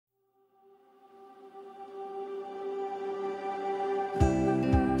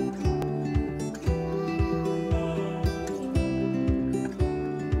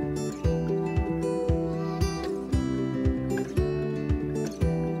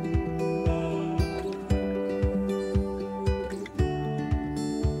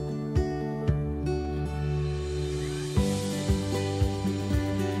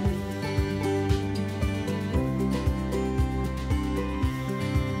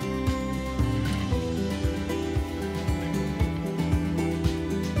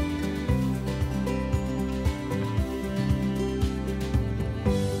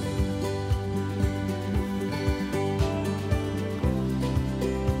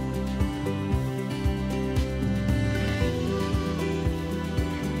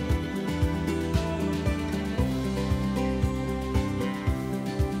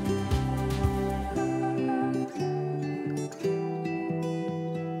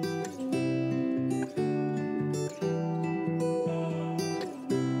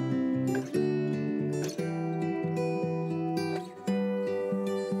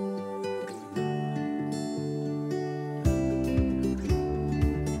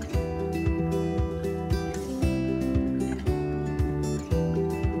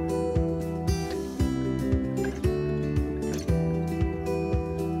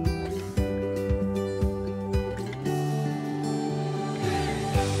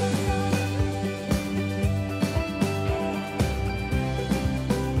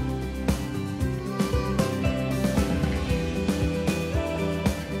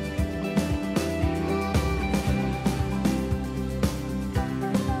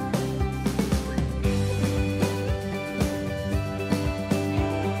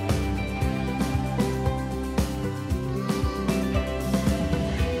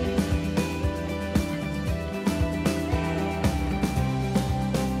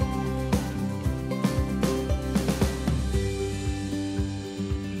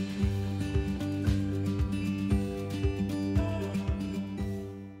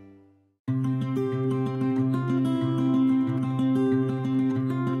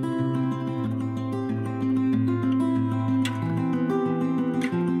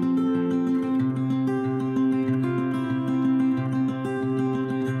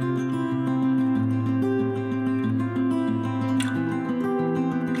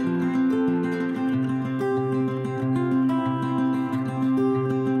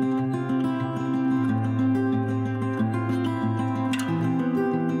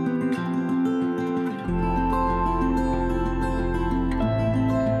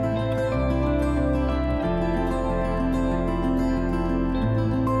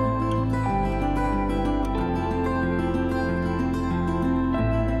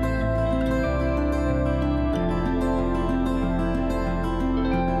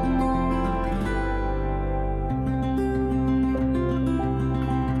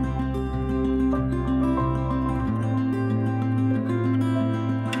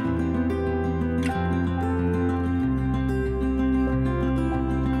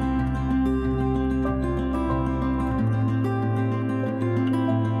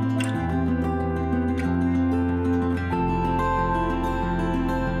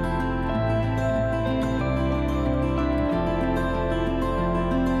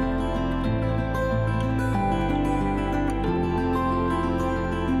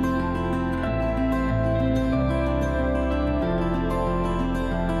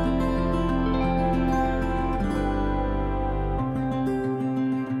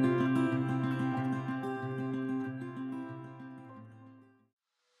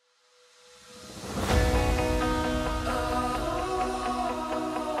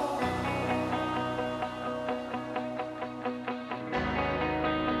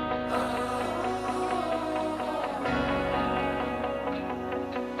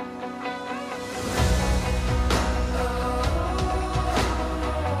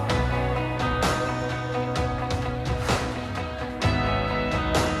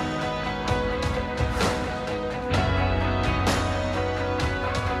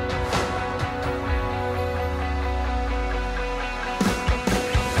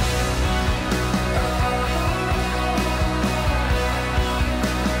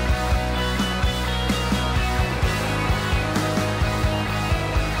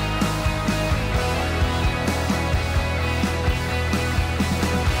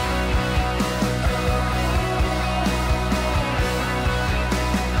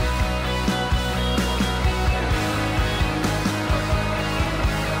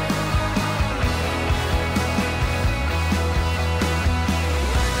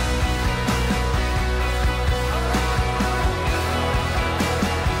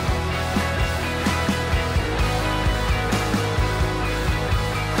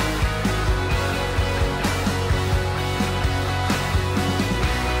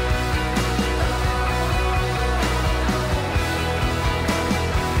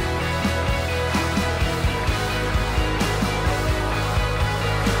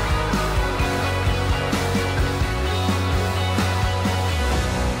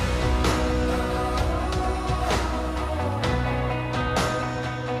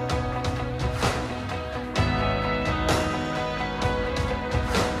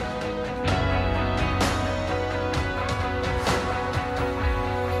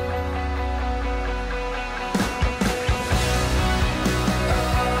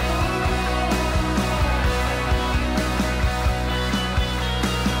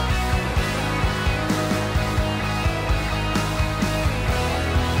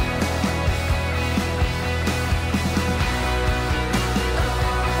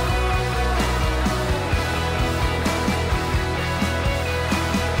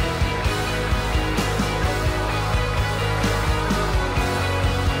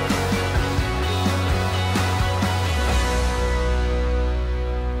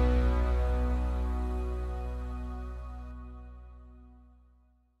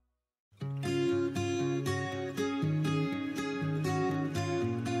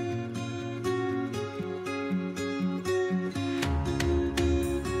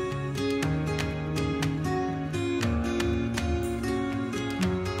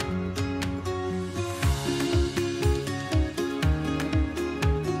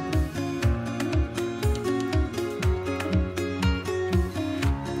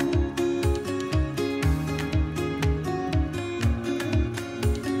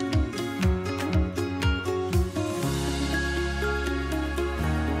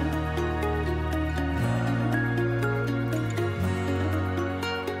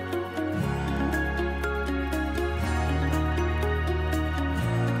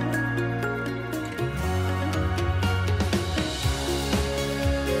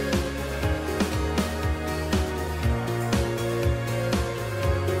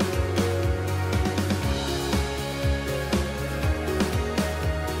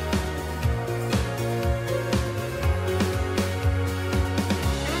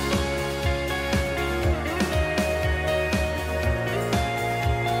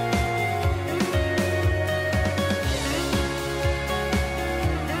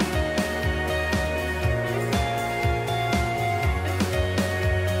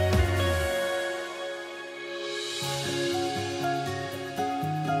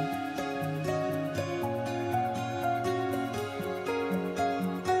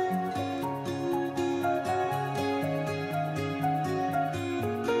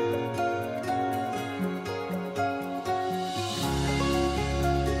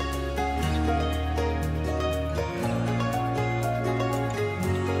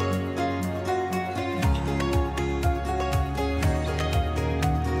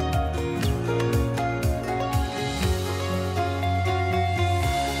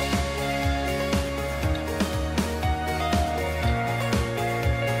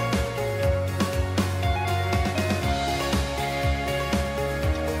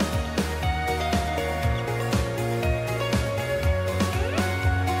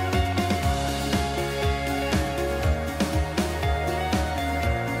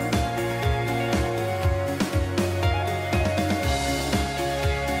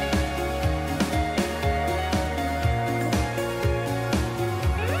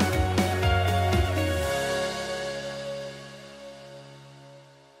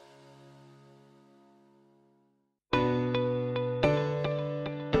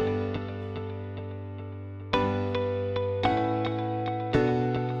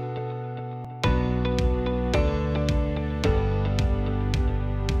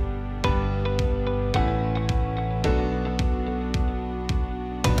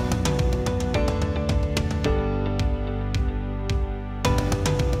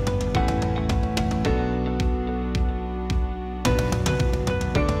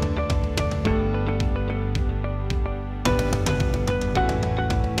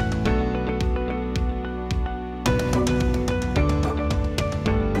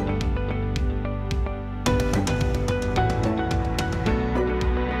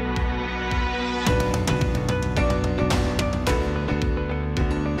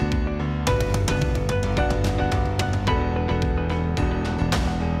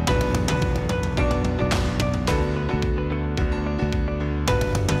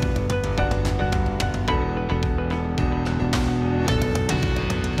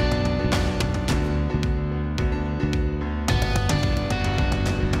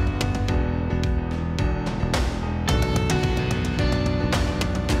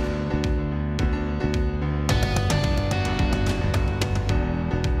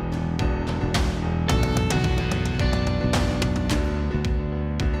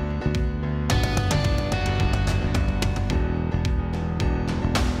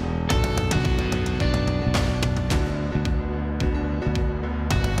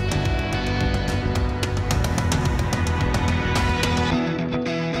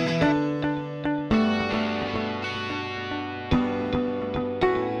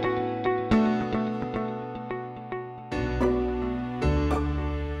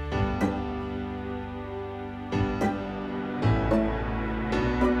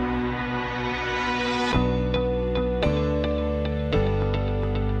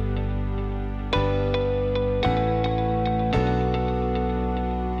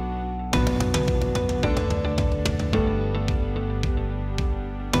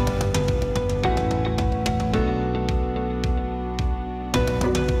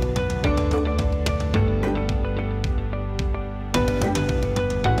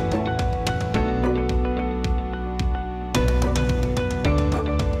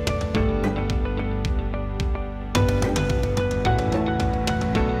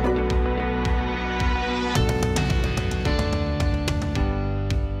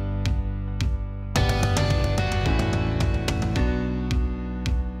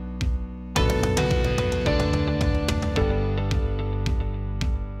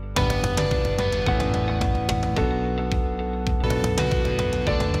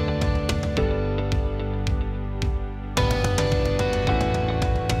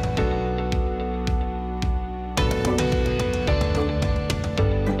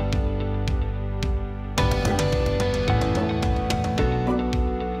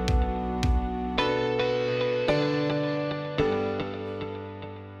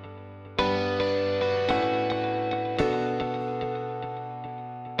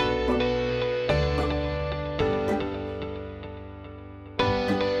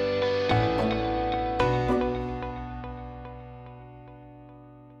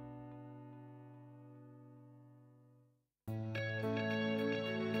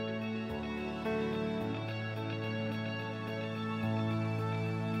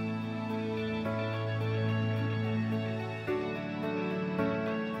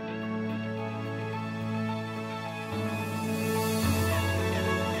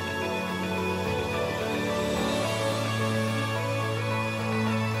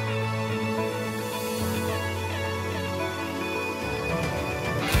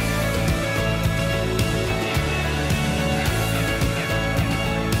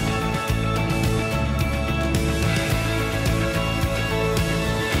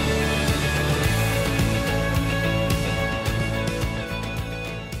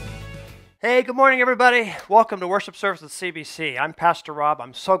Hey, good morning, everybody. Welcome to worship service at CBC. I'm Pastor Rob.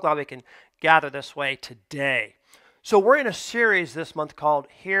 I'm so glad we can gather this way today. So we're in a series this month called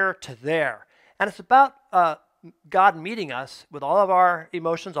Here to There, and it's about God meeting us with all of our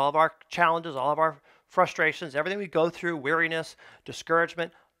emotions, all of our challenges, all of our frustrations, everything we go through, weariness,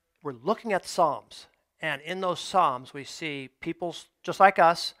 discouragement. We're looking at Psalms, and in those Psalms we see people just like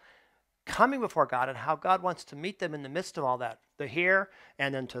us coming before God and how God wants to meet them in the midst of all that, the here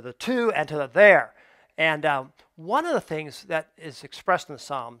and then to the to and to the there. And one of the things that is expressed in the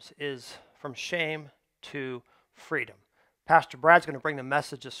Psalms is from shame to freedom. Pastor Brad's going to bring the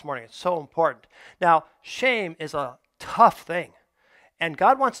message this morning. It's so important. Now, shame is a tough thing, and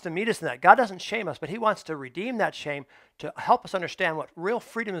God wants to meet us in that. God doesn't shame us, but he wants to redeem that shame to help us understand what real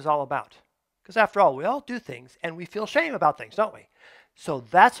freedom is all about. Because after all, we all do things, and we feel shame about things, don't we? So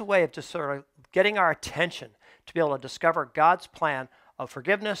that's a way of just sort of getting our attention to be able to discover God's plan of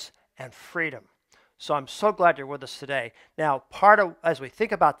forgiveness and freedom. So I'm so glad you're with us today. Now, part of, as we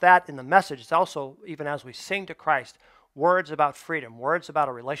think about that in the message, it's also, even as we sing to Christ, words about freedom, words about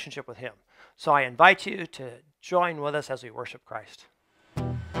a relationship with him. So I invite you to join with us as we worship Christ.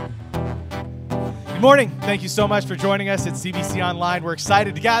 Good morning. Thank you so much for joining us at CBC Online. We're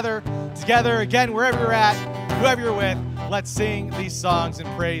excited to gather together again, wherever you're at, whoever you're with. Let's sing these songs in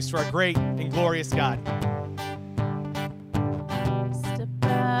praise to our great and glorious God. Step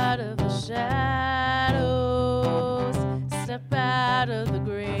out of the shadows, step out of the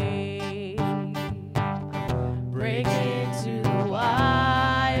grave, break into the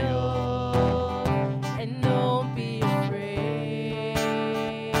wild, and don't be afraid.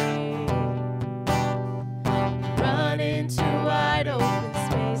 Run into wide open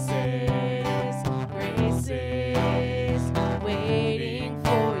spaces, graces waiting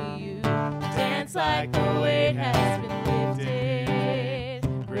for you. Dance like the weight has been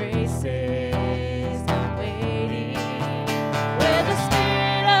lifted. Graces waiting. Where the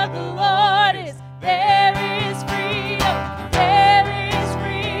Spirit of the Lord is, there is freedom. There is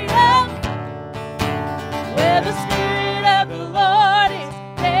freedom. Where the Spirit of the Lord is,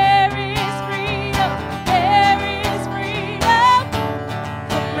 there is freedom. There is freedom.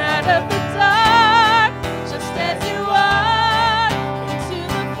 Come out of the dark, just as you are, into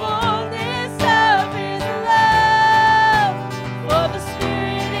the fullness of his love. For the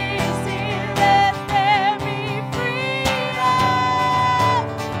Spirit is here, let there be freedom.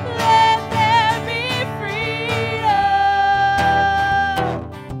 Let there be freedom.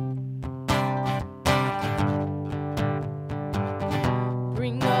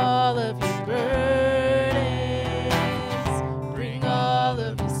 Bring all of your burdens, bring all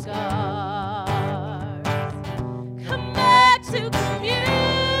of your scars. Come back to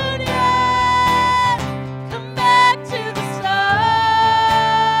communion, come back to the start.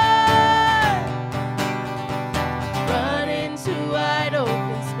 Run into wide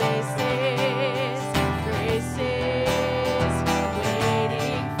open spaces, graces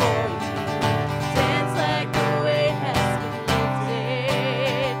waiting for you. Dance like the weight has been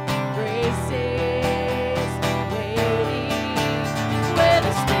lifted, graces waiting. Where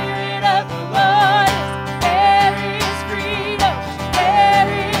the Spirit of the Lord is, there is freedom, there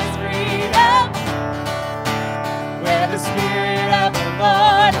is freedom. Where the Spirit of the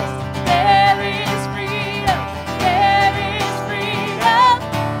Lord is, there is freedom, there is freedom.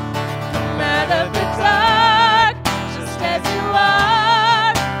 Come out of the dark, just as you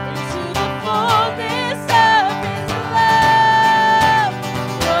are, into the fullness of his love.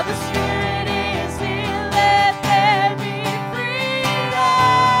 For the Spirit is here, let there be freedom.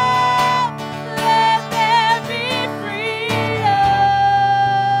 Let there be freedom.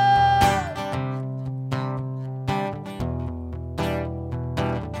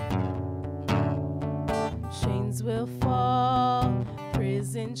 Chains will fall,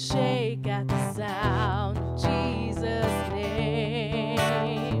 prison shake at the sound of Jesus'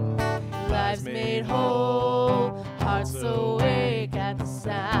 name. Lives made whole, hearts awake at the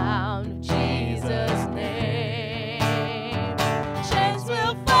sound of Jesus' name. Chains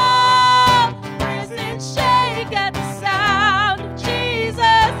will fall, prison shake at the sound of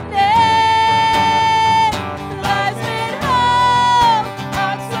Jesus' name. Lives made whole,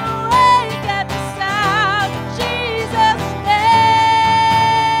 hearts awake at the sound of Jesus' name.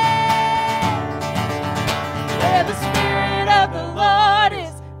 Where the Spirit of the Lord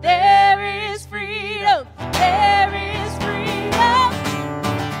is, there is freedom.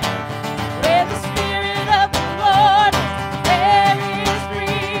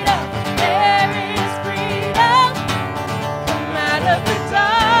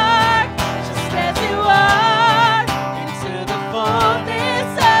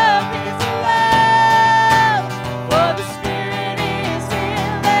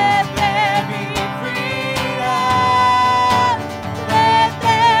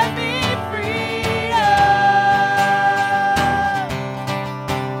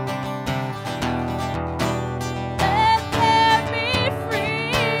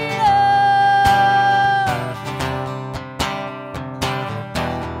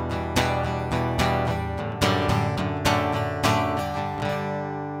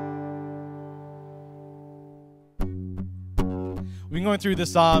 We've been going through the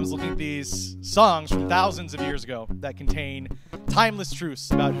Psalms, looking at these songs from thousands of years ago that contain timeless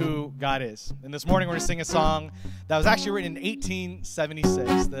truths about who God is. And this morning we're going to sing a song that was actually written in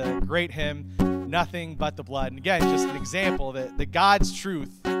 1876, the great hymn, Nothing But the Blood. And again, just an example that God's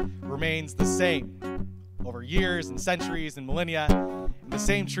truth remains the same over years and centuries and millennia. And the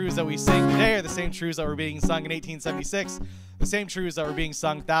same truths that we sing today are the same truths that were being sung in 1876, the same truths that were being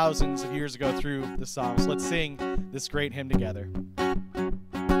sung thousands of years ago through the Psalms. Let's sing this great hymn together.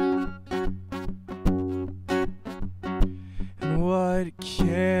 What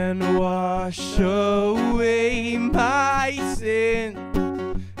can wash away my sin?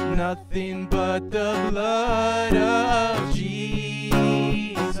 Nothing but the blood of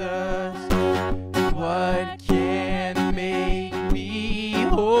Jesus. What can make me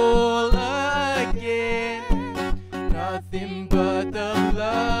whole again? Nothing but the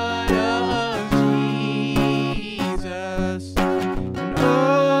blood of Jesus. And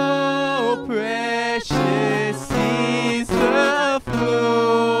oh, precious is the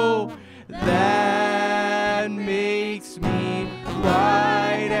flow that makes me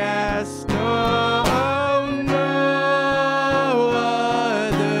white as snow. No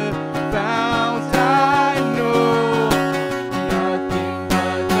other fount I know. Nothing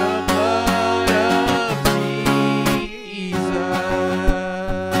but the blood of Jesus.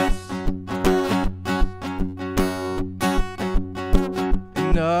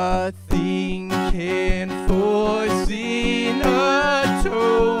 Nothing can force in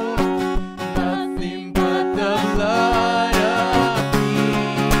atone. Nothing but the blood of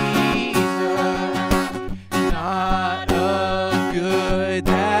Jesus. Not a good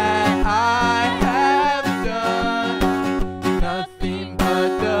that I have done. Nothing but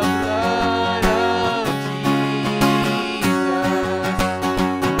the blood of Jesus.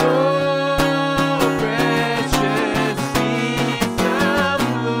 Oh, precious is the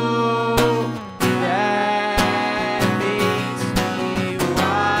flow that makes me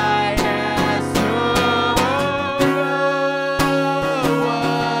white as snow. No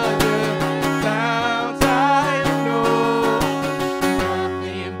other fount I know.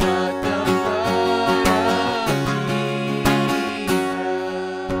 Nothing but the blood of Jesus.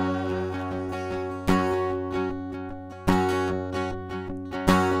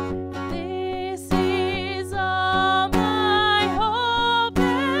 This is all my hope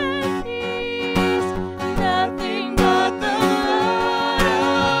and peace. Nothing but the blood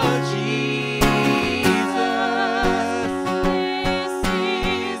of Jesus. This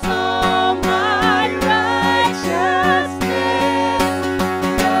is all my righteousness.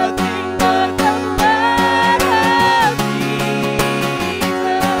 Nothing but the blood of Jesus.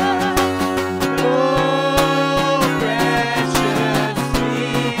 Oh, precious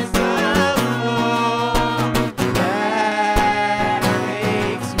is the flow that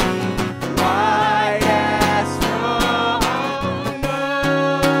makes me white as snow. No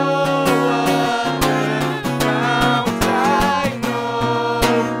other fount I know.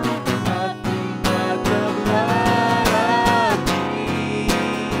 Nothing but the blood of Jesus.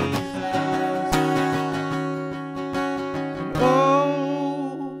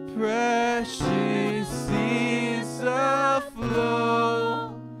 Oh, precious is the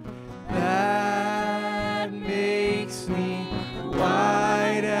flow that makes me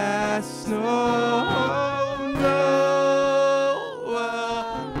white as snow. No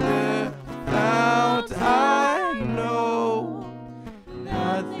other fount I know.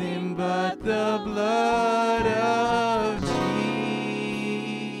 Nothing but the blood of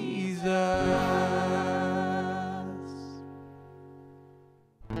Jesus.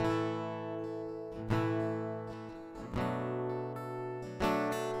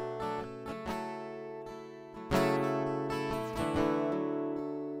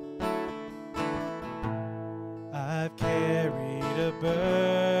 I've carried a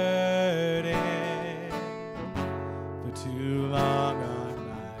burden for too long on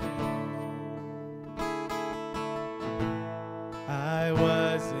my own. I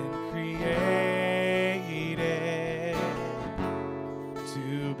wasn't created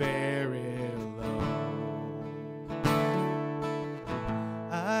to bear it alone.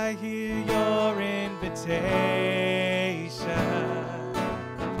 I hear your invitation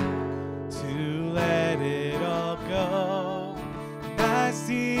to let it all go. And I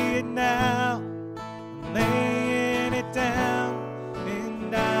see it now. I'm laying it down.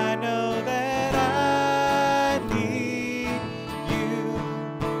 And I know that I need you.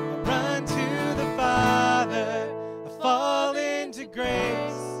 I run to the Father. I fall into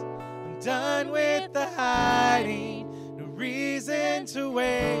grace. I'm done with the hiding. No reason to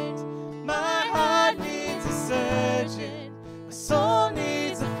wait. My heart needs a surgeon. My soul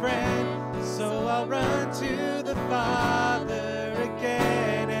Father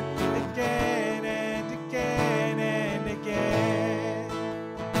again and again and again and again.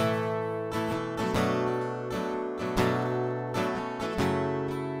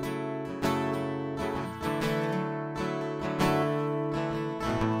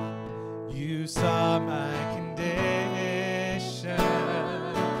 You saw my condition,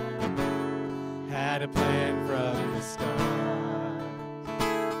 had a plan from the start.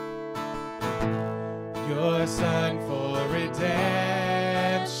 Your Son for redemption,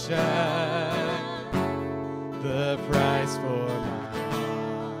 the price for my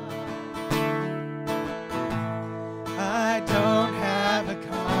heart. I don't have a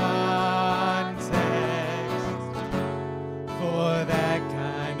context for that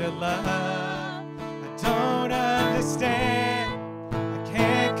kind of love. I don't understand, I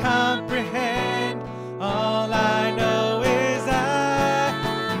can't comprehend. All I know is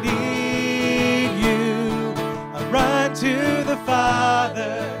I need you. I run to the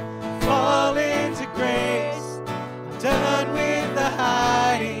Father, fall into grace. I'm done with the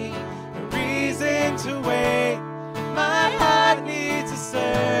hiding, no reason to wait. My heart needs a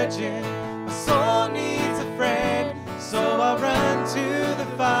surgeon, my soul needs a friend. So I'll run to the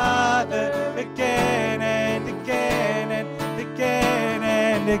Father again and again and again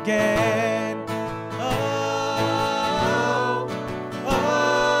and again. Oh, oh,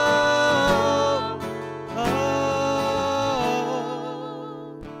 oh.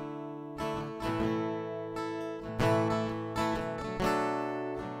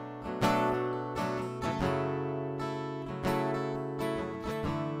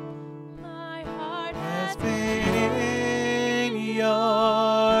 My heart Has has been in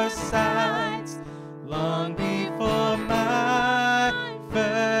your sights long before my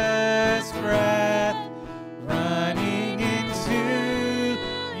first breath, running into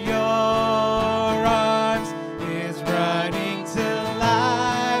your arms is running to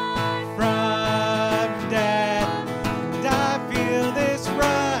life from death. And I feel this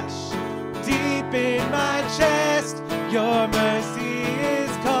rush deep in my chest. Your mercy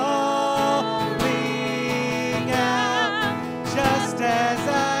is calling out. Just as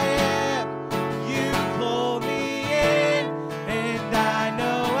I am, you pull me in, and I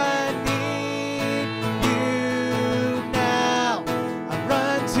know I need you now. I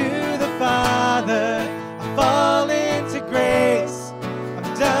run to the Father, I fall into grace. I'm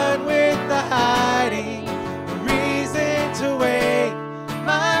done with the hiding, the reason to wait.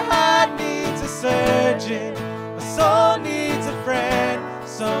 My heart needs a surgeon, my soul needs a friend.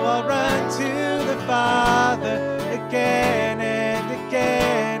 So I'll run to the Father again and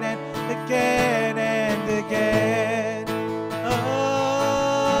again and again and again. Oh,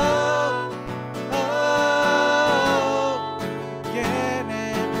 oh, again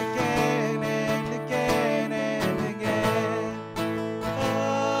and again and again and again.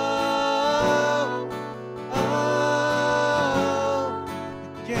 Oh, oh,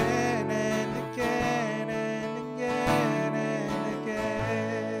 again and again and again and again.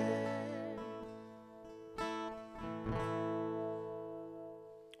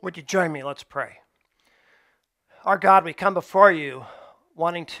 Would you join me? Let's pray. Our God, we come before you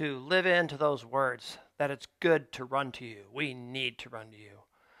wanting to live into those words that it's good to run to you. We need to run to you.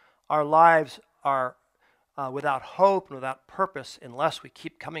 Our lives are without hope and without purpose unless we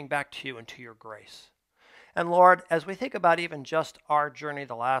keep coming back to you and to your grace. And Lord, as we think about even just our journey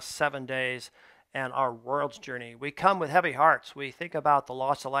the last 7 days and our world's journey, we come with heavy hearts. We think about the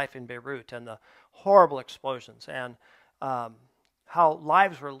loss of life in Beirut and the horrible explosions and how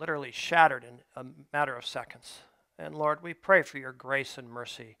lives were literally shattered in a matter of seconds. And Lord, we pray for your grace and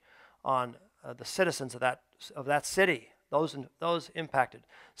mercy on the citizens of that city, those impacted.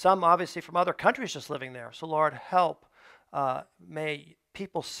 Some obviously from other countries just living there. So Lord, help. May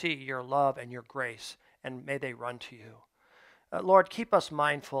people see your love and your grace, and may they run to you. Lord, keep us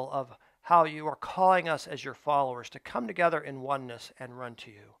mindful of how you are calling us as your followers to come together in oneness and run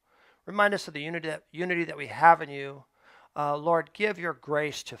to you. Remind us of the unity that we have in you. Lord, give your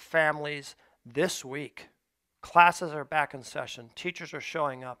grace to families this week. Classes are back in session. Teachers are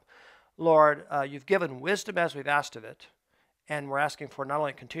showing up. Lord, you've given wisdom as we've asked of it, and we're asking for not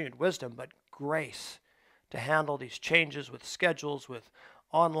only continued wisdom, but grace to handle these changes with schedules, with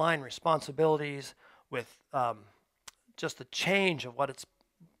online responsibilities, with just the change of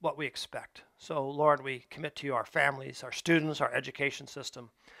what we expect. So, Lord, we commit to you our families, our students, our education system.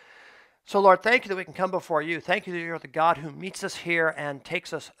 So, Lord, thank you that we can come before you. Thank you that you're the God who meets us here and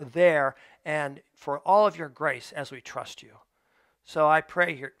takes us there, and for all of your grace as we trust you. So I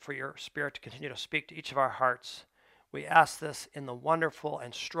pray here for your Spirit to continue to speak to each of our hearts. We ask this in the wonderful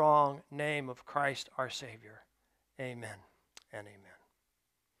and strong name of Christ our Savior. Amen and amen.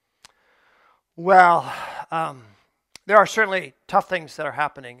 Well, there are certainly tough things that are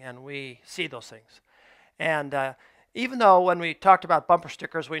happening, and we see those things. And even though when we talked about bumper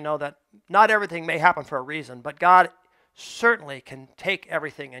stickers, we know that not everything may happen for a reason, but God certainly can take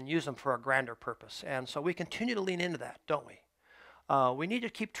everything and use them for a grander purpose. And so we continue to lean into that, don't we? We need to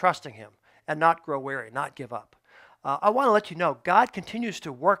keep trusting Him and not grow weary, not give up. I want to let you know, God continues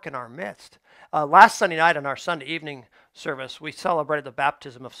to work in our midst. Last Sunday night in our Sunday evening service, we celebrated the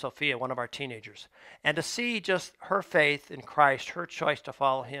baptism of Sophia, one of our teenagers. And to see just her faith in Christ, her choice to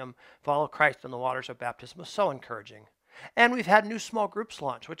follow Him, follow Christ in the waters of baptism was so encouraging. And we've had new small groups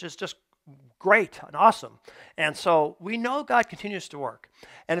launch, which is just great and awesome. And so we know God continues to work.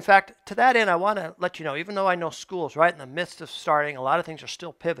 And in fact, to that end, I want to let you know, even though I know school's right in the midst of starting, a lot of things are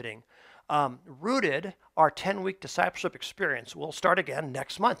still pivoting. Rooted, our 10-week discipleship experience, will start again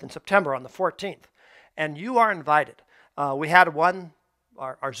next month in September on the 14th. And you are invited. We had one,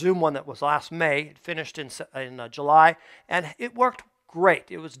 our Zoom one that was last May. It finished in July, and it worked great.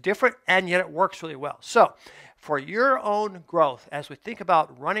 It was different, and yet it works really well. So for your own growth, as we think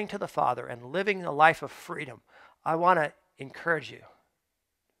about running to the Father and living a life of freedom, I want to encourage you.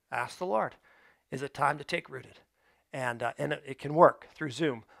 Ask the Lord, is it time to take Rooted? And it can work through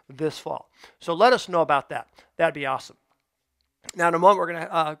Zoom this fall. So let us know about that. That'd be awesome. Now, in a moment, we're going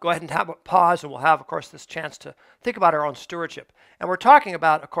to go ahead and have a pause, and we'll have, of course, this chance to think about our own stewardship. And we're talking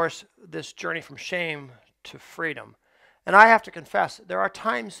about, of course, this journey from shame to freedom. And I have to confess, there are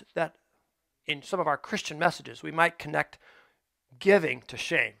times that in some of our Christian messages, we might connect giving to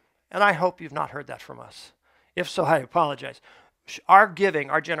shame. And I hope you've not heard that from us. If so, I apologize. Our giving,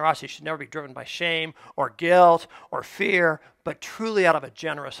 our generosity should never be driven by shame or guilt or fear, but truly out of a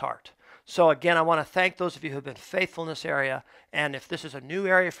generous heart. So again, I want to thank those of you who have been faithful in this area. And if this is a new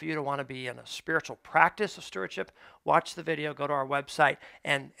area for you to want to be in a spiritual practice of stewardship, watch the video, go to our website,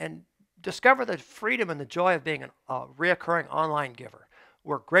 and discover the freedom and the joy of being a reoccurring online giver.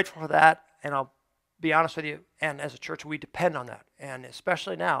 We're grateful for that, and I'll be honest with you, and as a church, we depend on that. And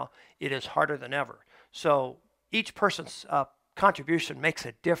especially now, it is harder than ever. So each person's contribution makes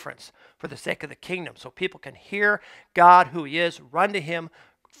a difference for the sake of the kingdom, so people can hear God, who He is, run to Him,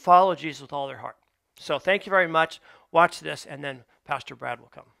 follow Jesus with all their heart. So thank you very much. Watch this, and then Pastor Brad will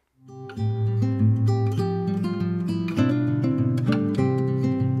come.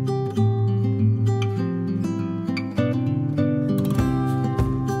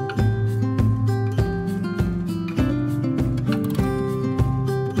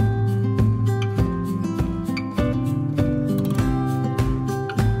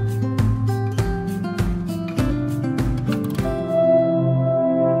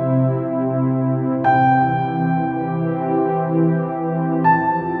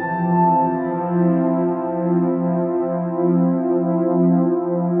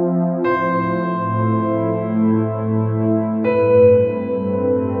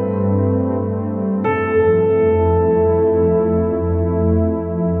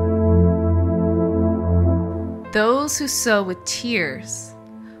 Those who sow with tears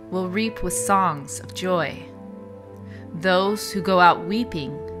will reap with songs of joy. Those who go out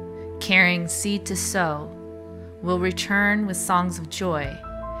weeping, carrying seed to sow, will return with songs of joy,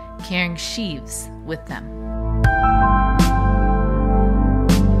 carrying sheaves with them.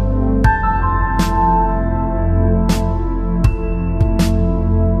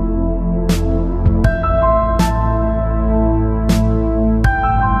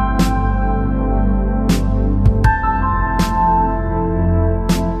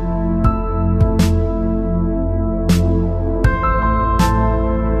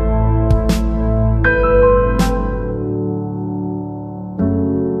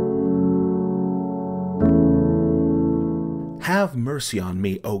 Have mercy on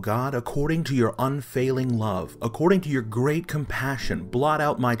me, O God, according to your unfailing love, according to your great compassion, blot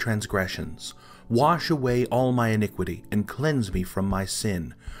out my transgressions. Wash away all my iniquity, and cleanse me from my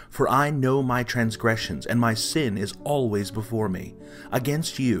sin. For I know my transgressions, and my sin is always before me.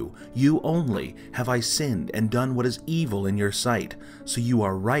 Against you, you only, have I sinned and done what is evil in your sight. So you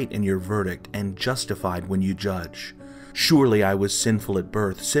are right in your verdict, and justified when you judge. Surely I was sinful at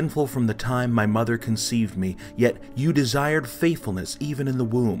birth, sinful from the time my mother conceived me, yet you desired faithfulness even in the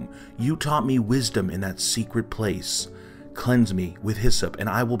womb. You taught me wisdom in that secret place. Cleanse me with hyssop, and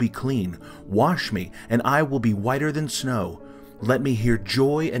I will be clean. Wash me, and I will be whiter than snow. Let me hear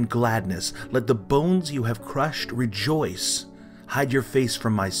joy and gladness. Let the bones you have crushed rejoice. Hide your face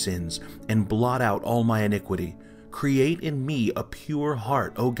from my sins, and blot out all my iniquity. Create in me a pure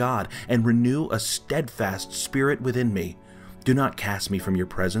heart, O God, and renew a steadfast spirit within me. Do not cast me from your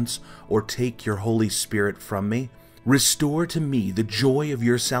presence, or take your Holy Spirit from me. Restore to me the joy of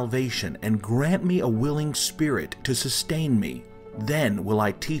your salvation, and grant me a willing spirit to sustain me. Then will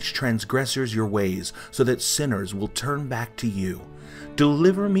I teach transgressors your ways, so that sinners will turn back to you.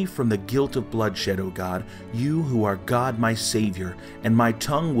 Deliver me from the guilt of bloodshed, O God, you who are God my Savior, and my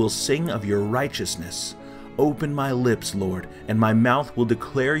tongue will sing of your righteousness. Open my lips, Lord, and my mouth will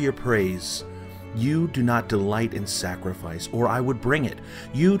declare your praise. You do not delight in sacrifice, or I would bring it.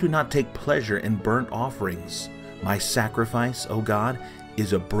 You do not take pleasure in burnt offerings. My sacrifice, O God,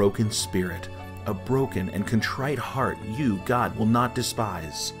 is a broken spirit. A broken and contrite heart you, God, will not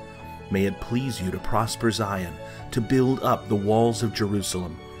despise. May it please you to prosper Zion, to build up the walls of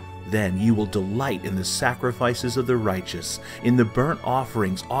Jerusalem. Then you will delight in the sacrifices of the righteous, in the burnt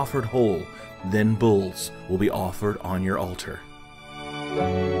offerings offered whole. Then bulls will be offered on your altar.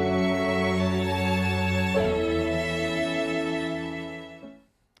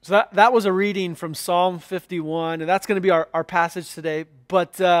 So that was a reading from Psalm 51, and that's going to be our passage today.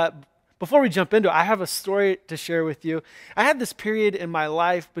 But before we jump into it, I have a story to share with you. I had this period in my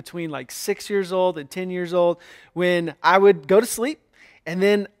life between like 6 years old and 10 years old when I would go to sleep, and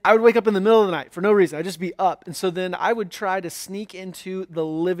then I would wake up in the middle of the night for no reason. I'd just be up. And so then I would try to sneak into the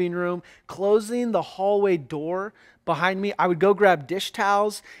living room, closing the hallway door behind me. I would go grab dish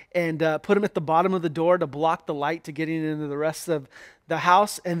towels and put them at the bottom of the door to block the light to getting into the rest of the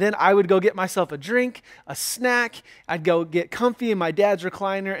house. And then I would go get myself a drink, a snack. I'd go get comfy in my dad's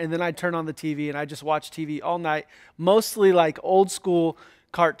recliner, and then I'd turn on the TV and I'd just watch TV all night, mostly like old school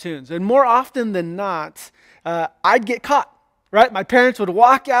cartoons. And more often than not, I'd get caught. Right? My parents would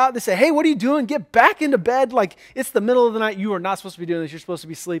walk out. They say, hey, what are you doing? Get back into bed. Like, it's the middle of the night. You are not supposed to be doing this. You're supposed to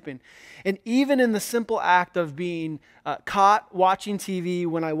be sleeping. And even in the simple act of being caught watching TV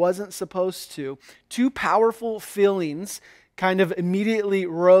when I wasn't supposed to, two powerful feelings kind of immediately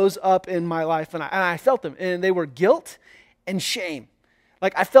rose up in my life. And I felt them. And they were guilt and shame.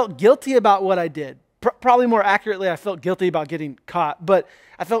 Like, I felt guilty about what I did. Probably more accurately, I felt guilty about getting caught, but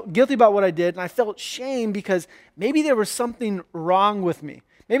I felt guilty about what I did, and I felt shame because maybe there was something wrong with me.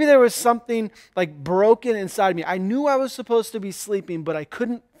 Maybe there was something like broken inside me. I knew I was supposed to be sleeping, but I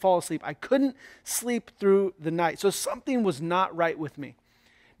couldn't fall asleep. I couldn't sleep through the night. So something was not right with me.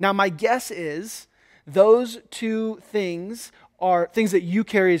 Now, my guess is those two things are things that you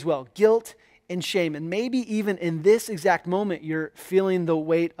carry as well, guilt and shame. And maybe even in this exact moment, you're feeling the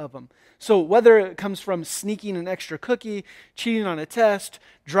weight of them. So whether it comes from sneaking an extra cookie, cheating on a test,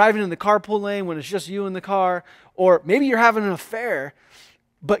 driving in the carpool lane when it's just you in the car, or maybe you're having an affair,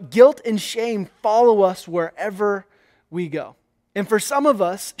 but guilt and shame follow us wherever we go. And for some of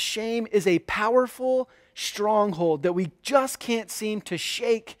us, shame is a powerful stronghold that we just can't seem to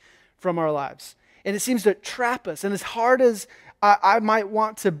shake from our lives. And it seems to trap us. And as hard as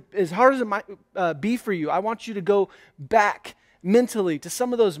it might be for you, I want you to go back mentally to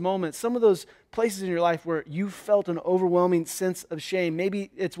some of those moments, some of those places in your life where you felt an overwhelming sense of shame.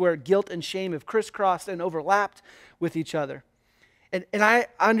 Maybe it's where guilt and shame have crisscrossed and overlapped with each other. And I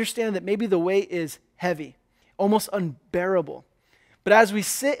understand that maybe the weight is heavy, almost unbearable. But as we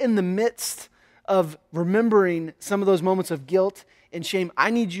sit in the midst of remembering some of those moments of guilt and shame, I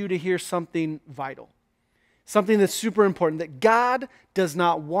need you to hear something vital, something that's super important, that God does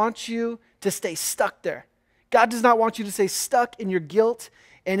not want you to stay stuck there. God does not want you to stay stuck in your guilt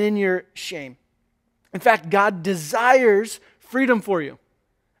and in your shame. In fact, God desires freedom for you.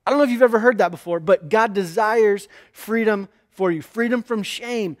 I don't know if you've ever heard that before, but God desires freedom for you. Freedom from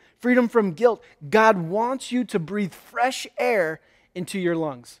shame, freedom from guilt. God wants you to breathe fresh air into your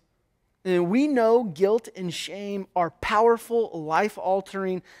lungs. And we know guilt and shame are powerful,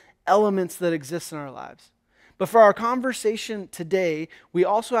 life-altering elements that exist in our lives. But for our conversation today, we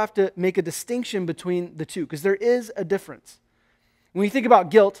also have to make a distinction between the two, because there is a difference. When you think about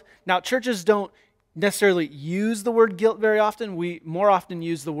guilt, now churches don't necessarily use the word guilt very often. We more often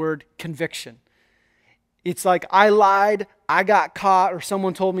use the word conviction. It's like, I lied, I got caught, or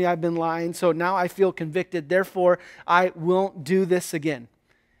someone told me I've been lying, so now I feel convicted, therefore I won't do this again.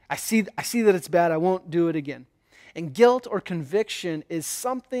 I see that it's bad, I won't do it again. And guilt or conviction is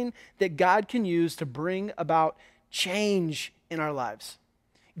something that God can use to bring about change in our lives.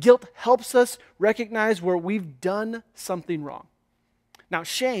 Guilt helps us recognize where we've done something wrong. Now,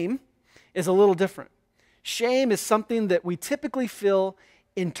 shame is a little different. Shame is something that we typically feel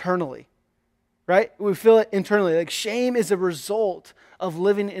internally, right? We feel it internally. Like, shame is a result of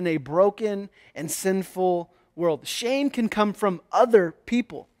living in a broken and sinful world. Shame can come from other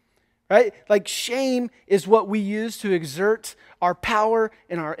people. Right? Like, shame is what we use to exert our power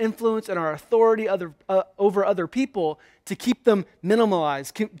and our influence and our authority over other people to keep them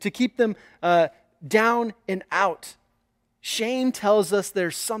minimalized, to keep them down and out. Shame tells us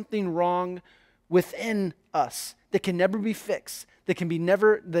there's something wrong within us that can never be fixed, that can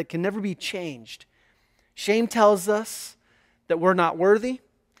never be changed. Shame tells us that we're not worthy.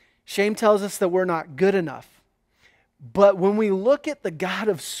 Shame tells us that we're not good enough. But when we look at the God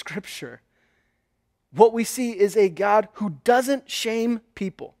of Scripture, what we see is a God who doesn't shame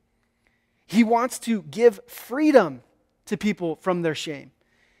people. He wants to give freedom to people from their shame.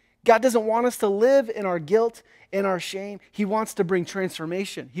 God doesn't want us to live in our guilt and our shame. He wants to bring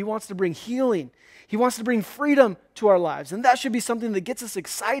transformation. He wants to bring healing. He wants to bring freedom to our lives. And that should be something that gets us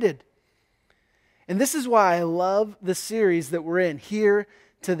excited. And this is why I love the series that we're in, Here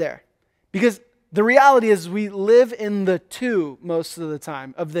to There. Because the reality is we live in the two most of the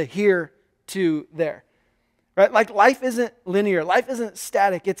time, of the here to there. Right? Like life isn't linear. Life isn't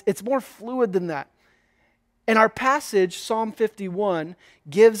static. It's more fluid than that. And our passage, Psalm 51,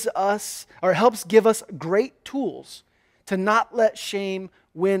 gives us, or helps give us great tools to not let shame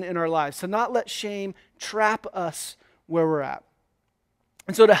win in our lives, to not let shame trap us where we're at.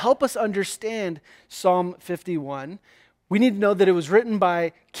 And so to help us understand Psalm 51, we need to know that it was written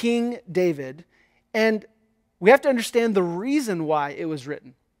by King David, and we have to understand the reason why it was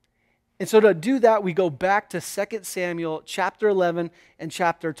written. And so to do that, we go back to 2 Samuel chapter 11 and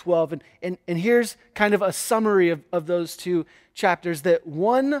chapter 12. And here's kind of a summary of those two chapters. That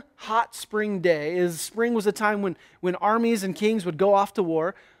one hot spring day, spring was a time when armies and kings would go off to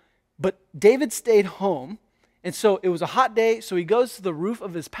war, but David stayed home. And so it was a hot day, so he goes to the roof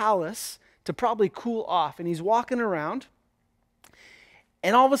of his palace to probably cool off. And he's walking around,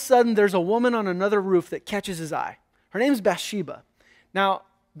 and all of a sudden there's a woman on another roof that catches his eye. Her name's Bathsheba. Now,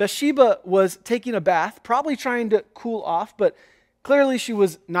 Bathsheba was taking a bath, probably trying to cool off, but clearly she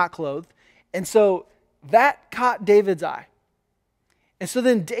was not clothed. And so that caught David's eye. And so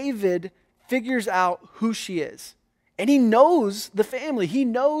then David figures out who she is. And he knows the family. He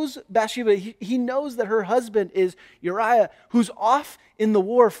knows Bathsheba. He knows that her husband is Uriah, who's off in the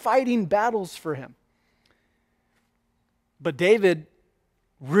war fighting battles for him. But David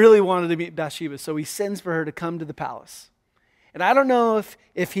really wanted to meet Bathsheba, so he sends for her to come to the palace. And I don't know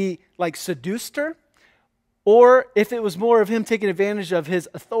if he seduced her, or if it was more of him taking advantage of his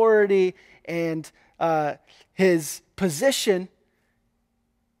authority and his position.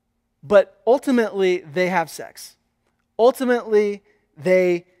 But ultimately, they have sex. Ultimately,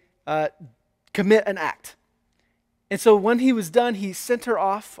 they commit an act. And so when he was done, he sent her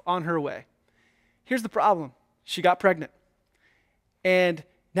off on her way. Here's the problem. She got pregnant. And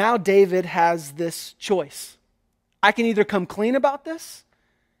now David has this choice. I can either come clean about this,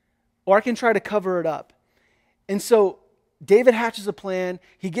 or I can try to cover it up. And so David hatches a plan.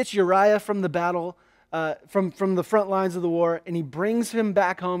 He gets Uriah from the battle, from the front lines of the war, and he brings him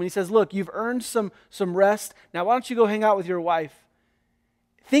back home. And he says, look, you've earned some rest. Now why don't you go hang out with your wife?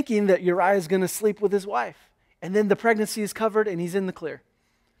 Thinking that Uriah is going to sleep with his wife. And then the pregnancy is covered and he's in the clear.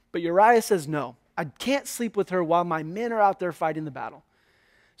 But Uriah says, no, I can't sleep with her while my men are out there fighting the battle.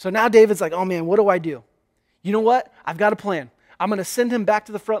 So now David's like, oh man, what do I do? You know what? I've got a plan. I'm going to send him back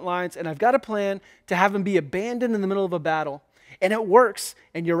to the front lines, and I've got a plan to have him be abandoned in the middle of a battle. And it works,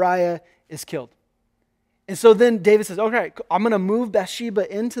 and Uriah is killed. And so then David says, okay, I'm going to move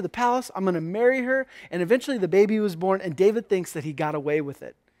Bathsheba into the palace. I'm going to marry her. And eventually the baby was born, and David thinks that he got away with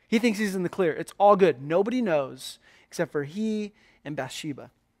it. He thinks he's in the clear. It's all good. Nobody knows except for he and Bathsheba.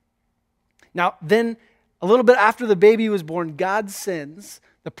 Now, then a little bit after the baby was born, God sends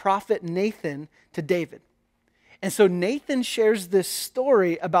the prophet Nathan to David. And so Nathan shares this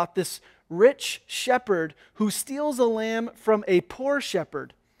story about this rich shepherd who steals a lamb from a poor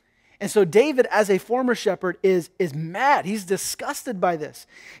shepherd. And so David, as a former shepherd, is mad. He's disgusted by this.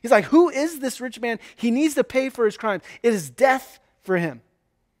 He's like, who is this rich man? He needs to pay for his crimes. It is death for him.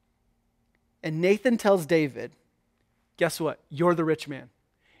 And Nathan tells David, guess what? You're the rich man.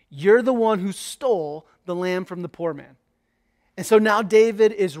 You're the one who stole the lamb from the poor man. And so now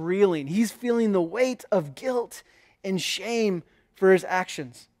David is reeling. He's feeling the weight of guilt and shame for his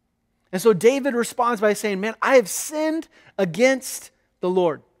actions. And so David responds by saying, man, I have sinned against the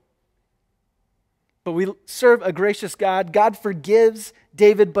Lord. But we serve a gracious God. God forgives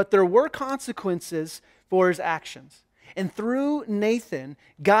David, but there were consequences for his actions. And through Nathan,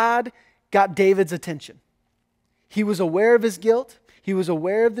 God got David's attention. He was aware of his guilt. He was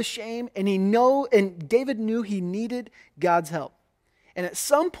aware of the shame, and David knew he needed God's help. And at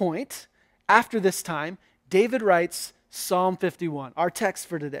some point after this time, David writes Psalm 51, our text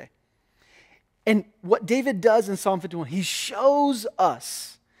for today. And what David does in Psalm 51, he shows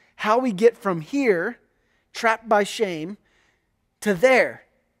us how we get from here, trapped by shame, to there,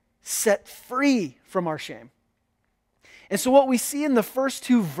 set free from our shame. And so what we see in the first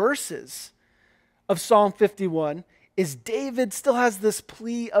two verses of Psalm 51 is David still has this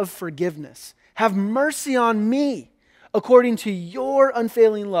plea of forgiveness. Have mercy on me according to your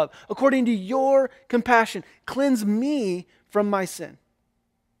unfailing love, according to your compassion. Cleanse me from my sin.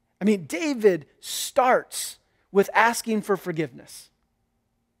 I mean, David starts with asking for forgiveness.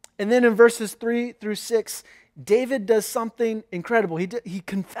 And then in verses 3 through 6, David does something incredible. He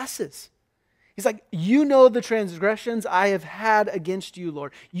confesses. He's like, you know the transgressions I have had against you,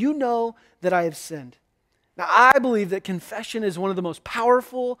 Lord. You know that I have sinned. Now, I believe that confession is one of the most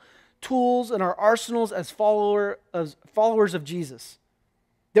powerful tools in our arsenals as followers of Jesus.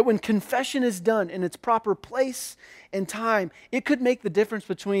 That when confession is done in its proper place and time, it could make the difference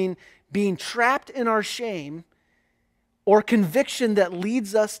between being trapped in our shame or conviction that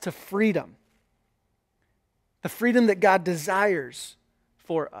leads us to freedom. The freedom that God desires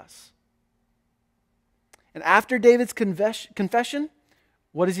for us. And after David's confession,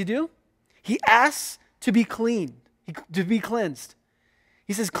 what does he do? He asks to be cleaned, to be cleansed.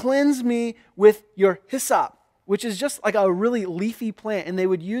 He says, cleanse me with your hyssop, which is just like a really leafy plant. And they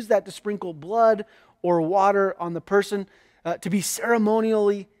would use that to sprinkle blood or water on the person to be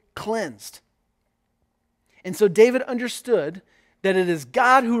ceremonially cleansed. And so David understood that it is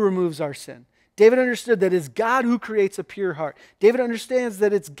God who removes our sin. David understood that it's God who creates a pure heart. David understands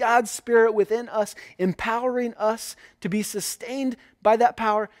that it's God's Spirit within us, empowering us to be sustained by that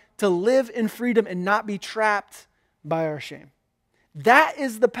power, to live in freedom and not be trapped by our shame. That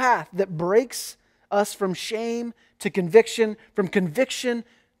is the path that breaks us from shame to conviction, from conviction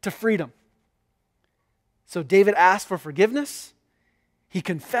to freedom. So David asked for forgiveness, he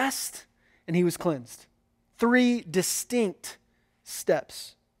confessed, and he was cleansed. 3 distinct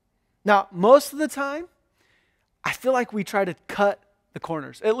steps. Now, most of the time, I feel like we try to cut the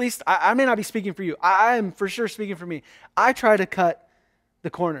corners. At least, I may not be speaking for you. I am for sure speaking for me. I try to cut the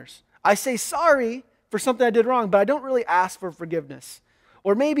corners. I say sorry for something I did wrong, but I don't really ask for forgiveness.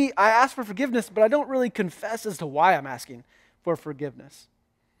 Or maybe I ask for forgiveness, but I don't really confess as to why I'm asking for forgiveness.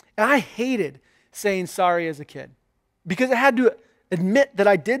 And I hated saying sorry as a kid because I had to admit that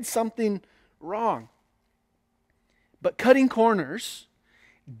I did something wrong. But cutting corners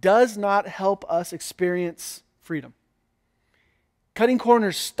does not help us experience freedom. Cutting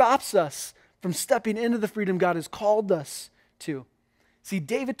corners stops us from stepping into the freedom God has called us to. See,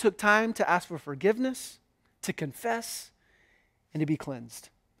 David took time to ask for forgiveness, to confess, and to be cleansed.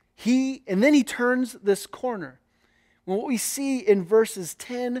 And then he turns this corner. Well, what we see in verses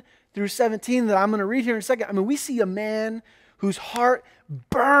 10 through 17 that I'm going to read here in a second, we see a man whose heart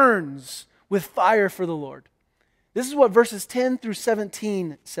burns with fire for the Lord. This is what verses 10 through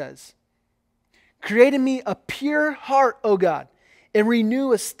 17 says. Create in me a pure heart, O God, and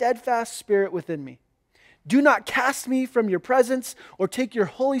renew a steadfast spirit within me. Do not cast me from your presence or take your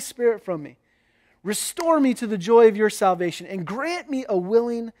Holy Spirit from me. Restore me to the joy of your salvation and grant me a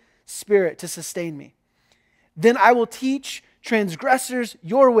willing spirit to sustain me. Then I will teach transgressors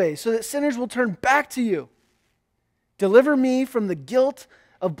your ways so that sinners will turn back to you. Deliver me from the guilt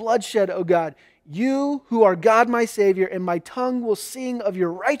of bloodshed, O God, you who are God my Savior, and my tongue will sing of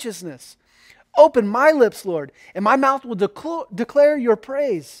your righteousness. Open my lips, Lord, and my mouth will declare your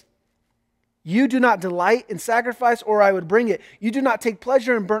praise. You do not delight in sacrifice, or I would bring it. You do not take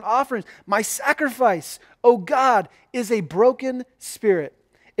pleasure in burnt offerings. My sacrifice, O God, is a broken spirit,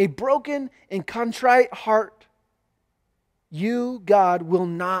 a broken and contrite heart. You, God, will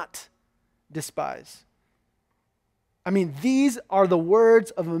not despise. These are the words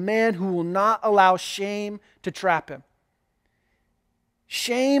of a man who will not allow shame to trap him.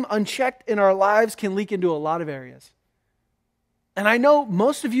 Shame unchecked in our lives can leak into a lot of areas. And I know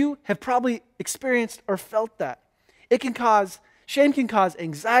most of you have probably experienced or felt that. Shame can cause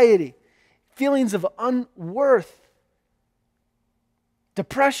anxiety, feelings of unworth,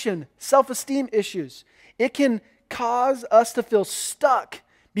 depression, self-esteem issues. It can cause us to feel stuck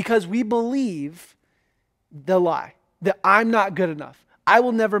because we believe the lie that I'm not good enough. I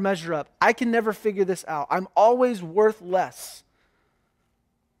will never measure up. I can never figure this out. I'm always worth less.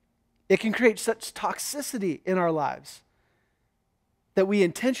 It can create such toxicity in our lives that we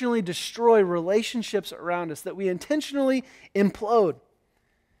intentionally destroy relationships around us, that we intentionally implode.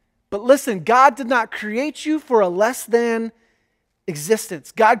 But listen, God did not create you for a less than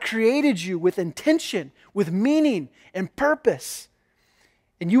existence. God created you with intention, with meaning and purpose.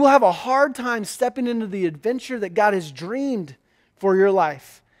 And you will have a hard time stepping into the adventure that God has dreamed for your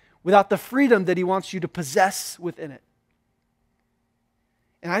life without the freedom that He wants you to possess within it.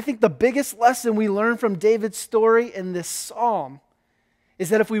 And I think the biggest lesson we learn from David's story in this psalm is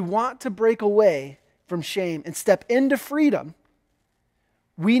that if we want to break away from shame and step into freedom,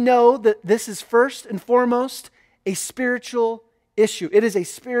 we know that this is first and foremost a spiritual issue. It is a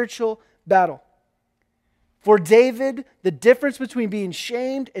spiritual battle. For David, the difference between being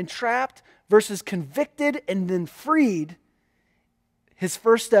shamed and trapped versus convicted and then freed, his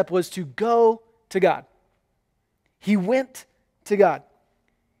first step was to go to God. He went to God.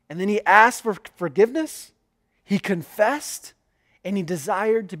 And then he asked for forgiveness, he confessed, and he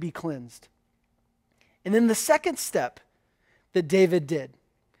desired to be cleansed. And then the second step that David did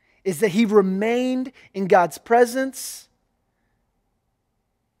is that he remained in God's presence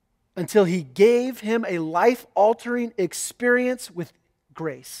until he gave him a life-altering experience with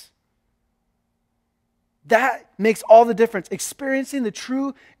grace. That makes all the difference. Experiencing the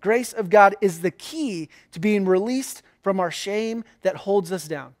true grace of God is the key to being released from our shame that holds us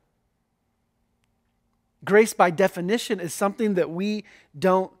down. Grace, by definition, is something that we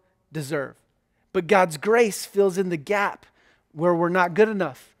don't deserve. But God's grace fills in the gap where we're not good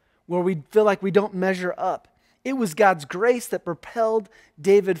enough, where we feel like we don't measure up. It was God's grace that propelled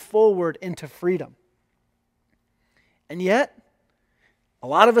David forward into freedom. And yet, a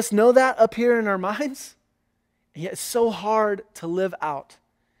lot of us know that up here in our minds, and yet it's so hard to live out.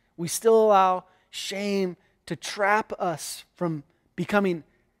 We still allow shame to trap us from becoming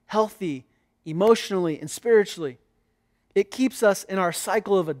healthy emotionally and spiritually. It keeps us in our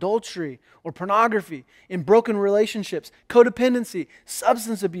cycle of adultery or pornography, in broken relationships, codependency,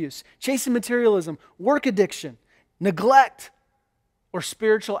 substance abuse, chasing materialism, work addiction, neglect, or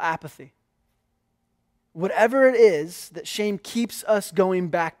spiritual apathy. Whatever it is that shame keeps us going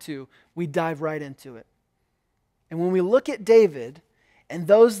back to, we dive right into it. And when we look at David and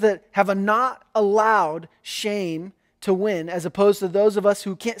those that have not allowed shame to win, as opposed to those of us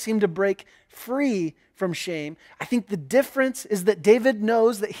who can't seem to break free from shame, I think the difference is that David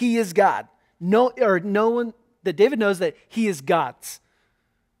knows that he is God. That David knows that he is God's.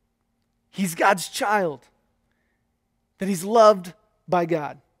 He's God's child. That he's loved by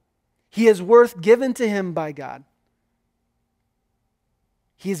God. He has worth given to him by God.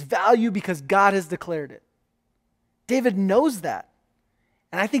 He is value because God has declared it. David knows that.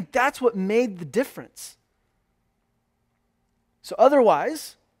 And I think that's what made the difference. So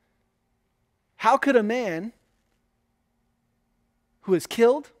otherwise, how could a man who has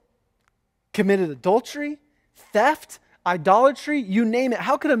killed, committed adultery, theft, idolatry, you name it,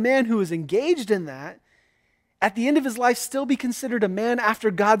 how could a man who is engaged in that at the end of his life still be considered a man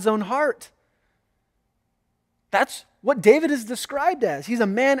after God's own heart? That's what David is described as. He's a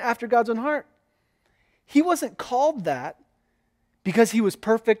man after God's own heart. He wasn't called that because he was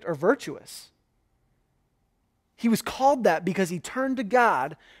perfect or virtuous. He was called that because he turned to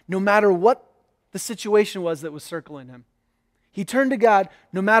God no matter what the situation was that was circling him. He turned to God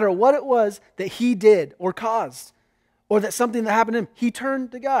no matter what it was that he did or caused, or that something that happened to him. He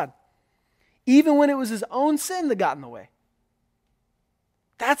turned to God. Even when it was his own sin that got in the way.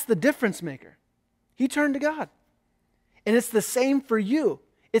 That's the difference maker. He turned to God. And it's the same for you.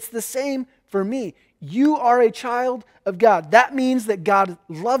 It's the same for me. You are a child of God. That means that God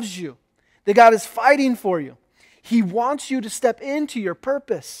loves you, that God is fighting for you. He wants you to step into your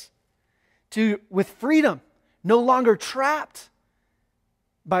purpose with freedom, no longer trapped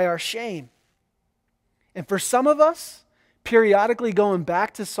by our shame. And for some of us, periodically going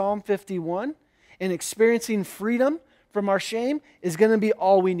back to Psalm 51 and experiencing freedom from our shame is going to be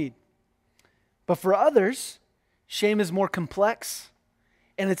all we need. But for others, shame is more complex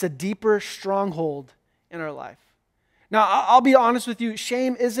and it's a deeper stronghold in our life. Now, I'll be honest with you,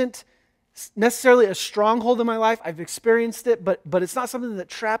 shame isn't necessarily a stronghold in my life. I've experienced it, but it's not something that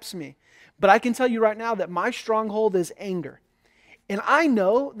traps me. But I can tell you right now that my stronghold is anger. And I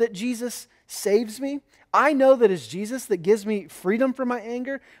know that Jesus saves me. I know that it's Jesus that gives me freedom from my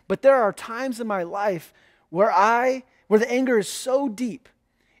anger, but there are times in my life where the anger is so deep,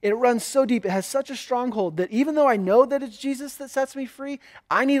 it runs so deep, it has such a stronghold that even though I know that it's Jesus that sets me free,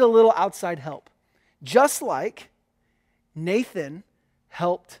 I need a little outside help. Just like Nathan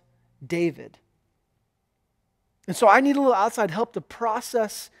helped David. And so I need a little outside help to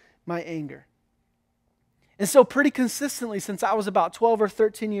process my anger. And so pretty consistently since I was about 12 or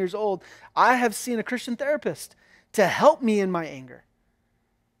 13 years old, I have seen a Christian therapist to help me in my anger.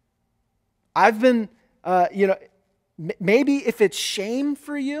 I've been, maybe if it's shame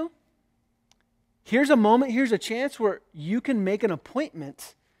for you, here's a moment, here's a chance where you can make an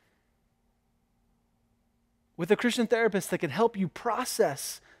appointment with a Christian therapist that can help you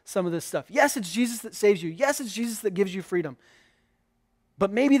process some of this stuff. Yes, it's Jesus that saves you. Yes, it's Jesus that gives you freedom.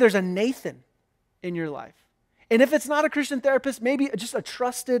 But maybe there's a Nathan in your life. And if it's not a Christian therapist, maybe just a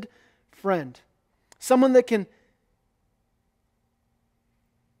trusted friend, someone that can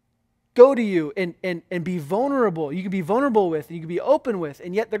go to you and be vulnerable. You can be vulnerable with, and you can be open with,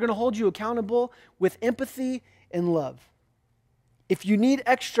 and yet they're going to hold you accountable with empathy and love. If you need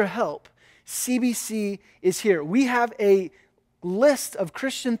extra help, CBC is here. We have a list of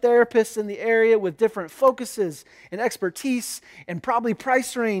Christian therapists in the area with different focuses and expertise and probably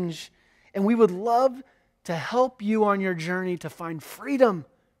price range. And we would love to help you on your journey to find freedom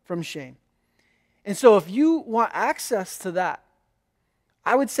from shame. And so if you want access to that,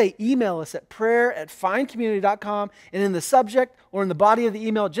 I would say email us at prayer@findcommunity.com, and in the subject or in the body of the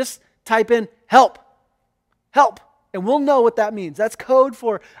email, just type in help, help, and we'll know what that means. That's code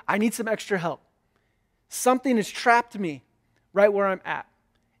for I need some extra help. Something has trapped me right where I'm at,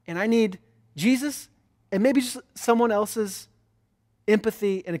 and I need Jesus and maybe just someone else's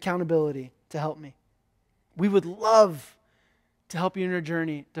empathy and accountability to help me. We would love to help you in your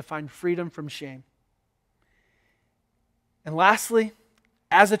journey to find freedom from shame. And lastly,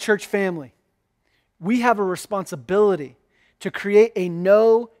 as a church family, we have a responsibility to create a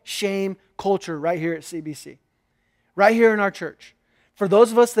no shame culture right here at CBC, right here in our church. For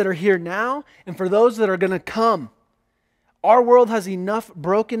those of us that are here now and for those that are going to come, our world has enough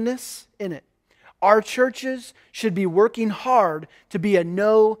brokenness in it. Our churches should be working hard to be a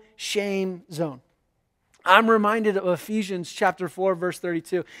no shame zone. I'm reminded of Ephesians chapter 4, verse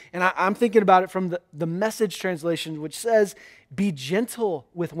 32. And I'm thinking about it from the Message translation, which says, be gentle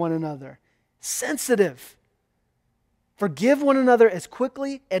with one another, sensitive. Forgive one another as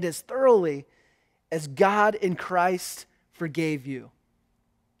quickly and as thoroughly as God in Christ forgave you.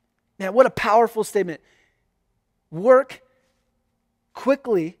 Man, what a powerful statement. Work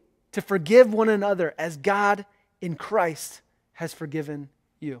quickly to forgive one another as God in Christ has forgiven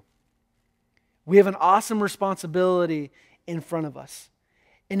you. We have an awesome responsibility in front of us.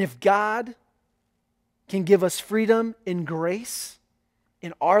 And if God can give us freedom and grace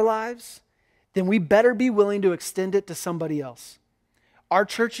in our lives, then we better be willing to extend it to somebody else. Our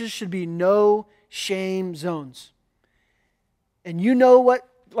churches should be no shame zones. And you know what,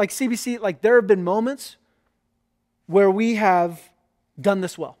 like CBC, like there have been moments where we have done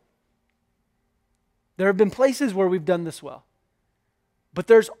this well. There have been places where we've done this well. But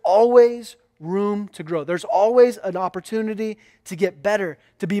there's always room to grow. There's always an opportunity to get better,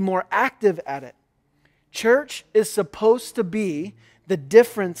 to be more active at it. Church is supposed to be the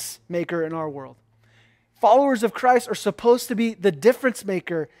difference maker in our world. Followers of Christ are supposed to be the difference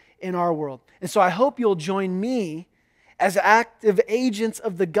maker in our world. And so I hope you'll join me as active agents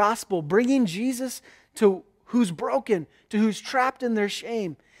of the gospel, bringing Jesus to who's broken, to who's trapped in their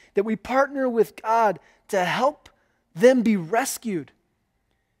shame, that we partner with God to help them be rescued.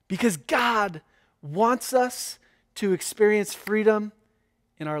 Because God wants us to experience freedom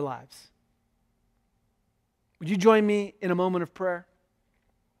in our lives. Would you join me in a moment of prayer?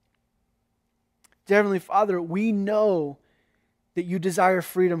 Dear Heavenly Father, we know that you desire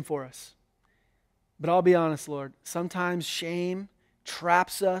freedom for us. But I'll be honest, Lord, sometimes shame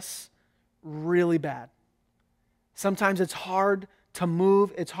traps us really bad. Sometimes it's hard to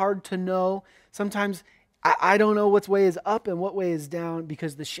move. It's hard to know. Sometimes I don't know what way is up and what way is down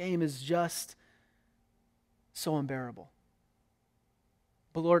because the shame is just so unbearable.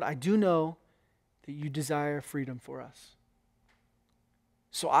 But Lord, I do know that you desire freedom for us.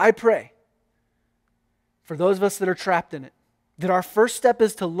 So I pray for those of us that are trapped in it, that our first step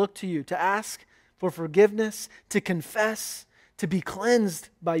is to look to you, to ask for forgiveness, to confess, to be cleansed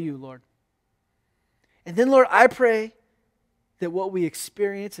by you, Lord. And then, Lord, I pray that what we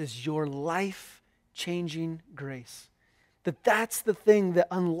experience is your life-changing grace. That's the thing that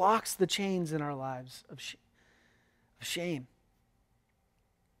unlocks the chains in our lives of shame.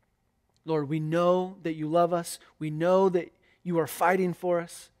 Lord, we know that you love us. We know that you are fighting for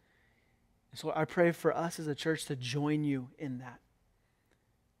us. And so I pray for us as a church to join you in that.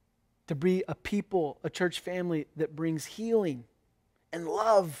 To be a people, a church family that brings healing and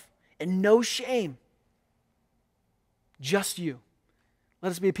love and no shame. Just you.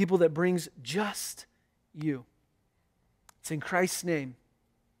 Let us be a people that brings just you. It's in Christ's name.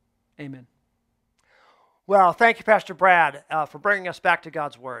 Amen. Well, thank you, Pastor Brad, for bringing us back to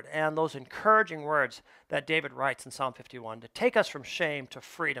God's Word and those encouraging words that David writes in Psalm 51 to take us from shame to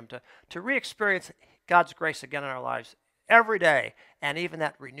freedom, to re-experience God's grace again in our lives every day, and even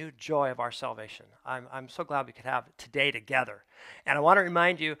that renewed joy of our salvation. I'm so glad we could have today together. And I want to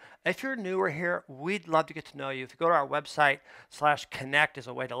remind you, if you're newer here, we'd love to get to know you. If you go to our website, /connect is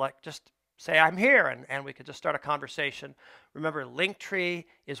a way to just say, I'm here, and we could just start a conversation. Remember, Linktree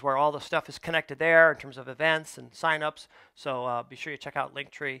is where all the stuff is connected there in terms of events and signups. So be sure you check out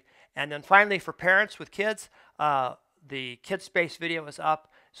Linktree. And then finally, for parents with kids, the Kids Space video is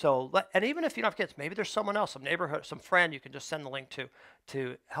up. So, and even if you don't have kids, maybe there's someone else, some neighborhood, some friend you can just send the link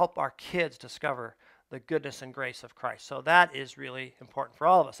to help our kids discover the goodness and grace of Christ. So that is really important for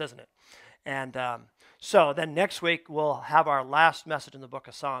all of us, isn't it? And so then next week we'll have our last message in the book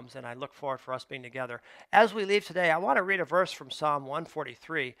of Psalms, and I look forward for us being together. As we leave today, I want to read a verse from Psalm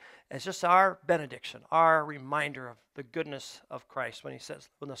 143 as just our benediction, our reminder of the goodness of Christ when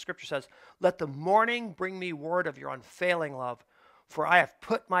the scripture says, "Let the morning bring me word of your unfailing love, for I have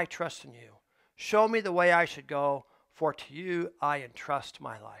put my trust in you. Show me the way I should go, for to you I entrust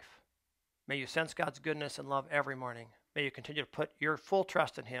my life." May you sense God's goodness and love every morning. May you continue to put your full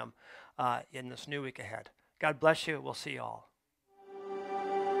trust in him in this new week ahead. God bless you. We'll see you all.